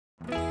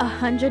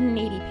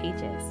180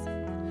 pages.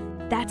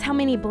 That's how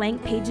many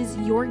blank pages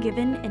you're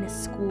given in a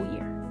school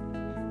year.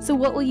 So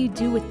what will you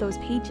do with those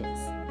pages?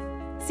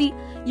 See,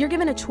 you're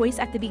given a choice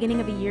at the beginning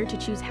of a year to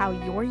choose how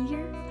your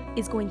year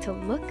is going to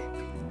look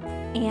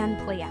and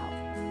play out.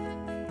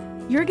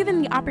 You're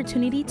given the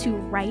opportunity to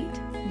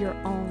write your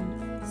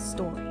own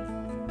story.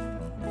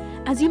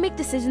 As you make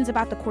decisions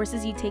about the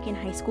courses you take in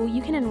high school,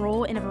 you can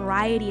enroll in a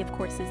variety of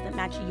courses that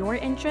match your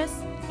interests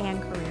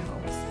and career goals.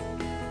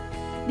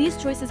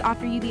 These choices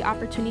offer you the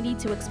opportunity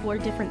to explore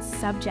different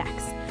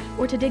subjects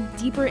or to dig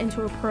deeper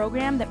into a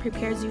program that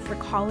prepares you for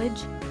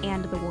college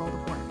and the world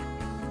of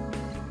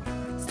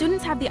work.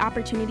 Students have the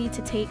opportunity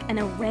to take an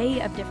array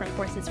of different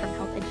courses from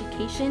health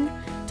education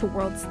to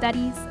world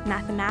studies,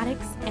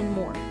 mathematics, and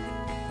more.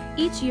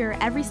 Each year,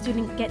 every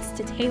student gets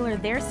to tailor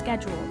their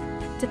schedule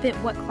to fit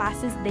what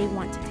classes they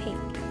want to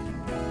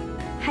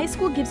take. High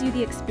school gives you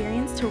the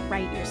experience to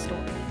write your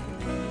story.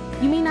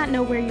 You may not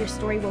know where your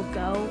story will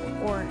go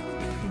or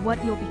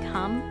what you'll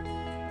become,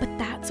 but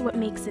that's what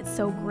makes it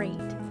so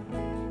great.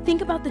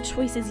 Think about the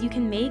choices you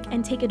can make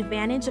and take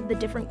advantage of the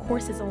different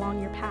courses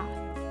along your path.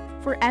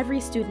 For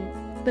every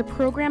student, the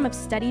program of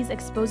studies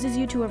exposes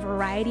you to a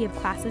variety of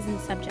classes and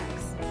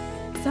subjects.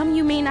 Some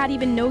you may not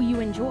even know you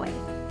enjoy,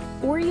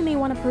 or you may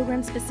want a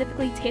program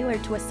specifically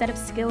tailored to a set of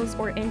skills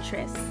or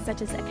interests,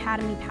 such as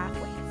Academy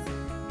Pathways.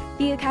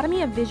 The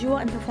Academy of Visual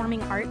and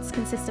Performing Arts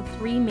consists of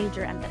 3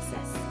 major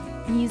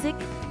emphases: music,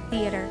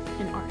 theater,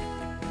 and art.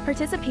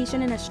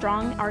 Participation in a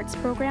strong arts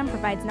program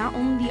provides not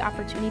only the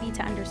opportunity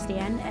to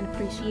understand and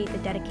appreciate the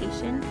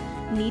dedication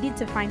needed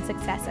to find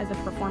success as a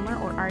performer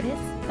or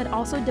artist, but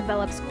also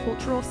develops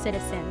cultural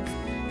citizens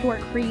who are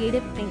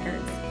creative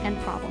thinkers and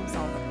problem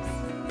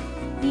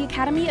solvers. The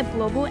Academy of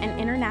Global and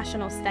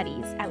International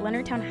Studies at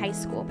Leonardtown High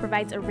School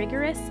provides a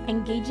rigorous,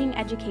 engaging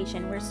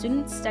education where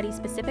students study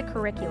specific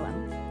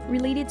curriculum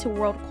related to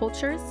world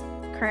cultures,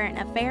 current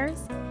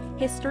affairs,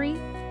 history,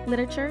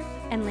 literature,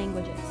 and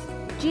languages.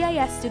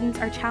 GIS students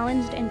are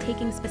challenged in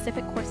taking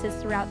specific courses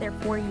throughout their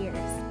 4 years,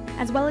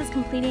 as well as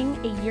completing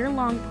a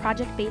year-long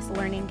project-based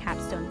learning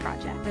capstone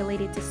project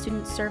related to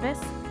student service,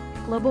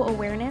 global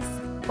awareness,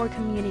 or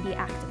community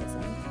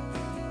activism.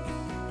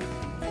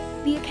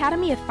 The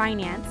Academy of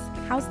Finance,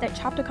 housed at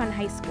Chopticon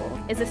High School,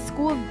 is a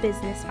school of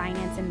business,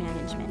 finance, and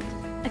management.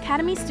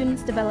 Academy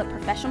students develop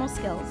professional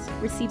skills,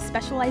 receive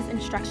specialized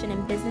instruction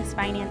in business,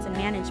 finance, and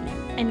management,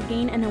 and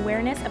gain an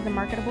awareness of the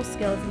marketable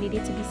skills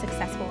needed to be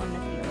successful in the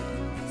field.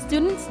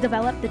 Students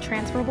develop the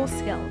transferable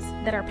skills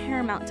that are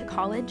paramount to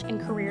college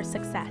and career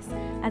success,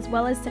 as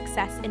well as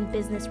success in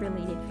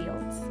business-related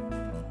fields.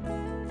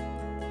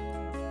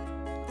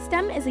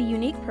 STEM is a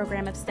unique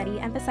program of study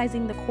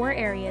emphasizing the core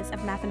areas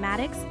of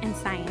mathematics and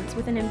science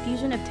with an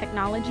infusion of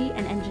technology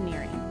and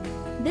engineering.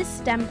 This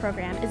STEM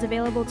program is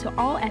available to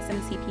all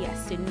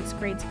SMCPS students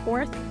grades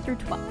 4th through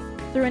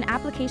 12th through an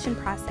application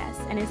process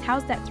and is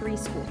housed at 3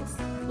 schools: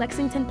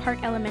 Lexington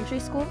Park Elementary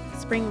School,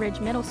 Spring Ridge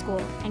Middle School,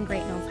 and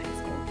Great Mills High School.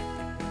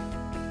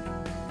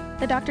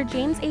 The Dr.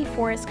 James A.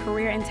 Forrest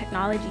Career and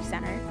Technology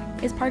Center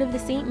is part of the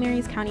St.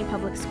 Mary's County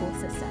Public School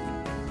System.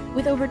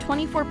 With over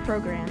 24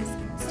 programs,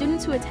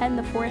 students who attend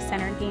the Forrest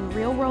Center gain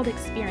real-world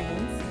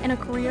experience in a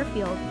career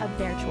field of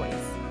their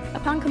choice.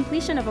 Upon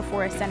completion of a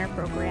Forrest Center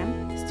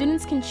program,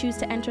 students can choose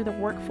to enter the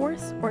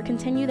workforce or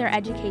continue their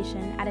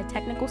education at a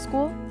technical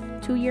school,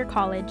 2-year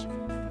college,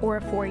 or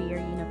a 4-year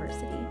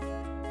university.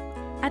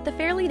 At the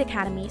Fairlead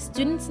Academy,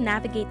 students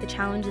navigate the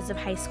challenges of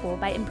high school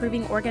by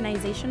improving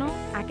organizational,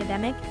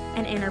 academic,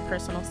 and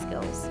interpersonal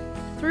skills.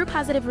 Through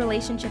positive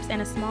relationships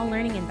and a small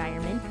learning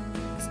environment,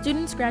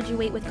 students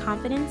graduate with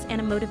confidence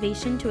and a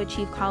motivation to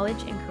achieve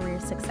college and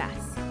career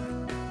success.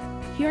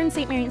 Here in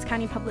St. Mary's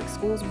County Public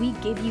Schools, we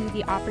give you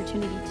the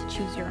opportunity to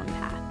choose your own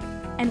path.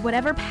 And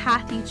whatever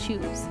path you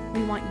choose,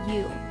 we want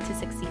you to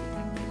succeed.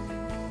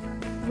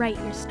 Write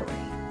your story.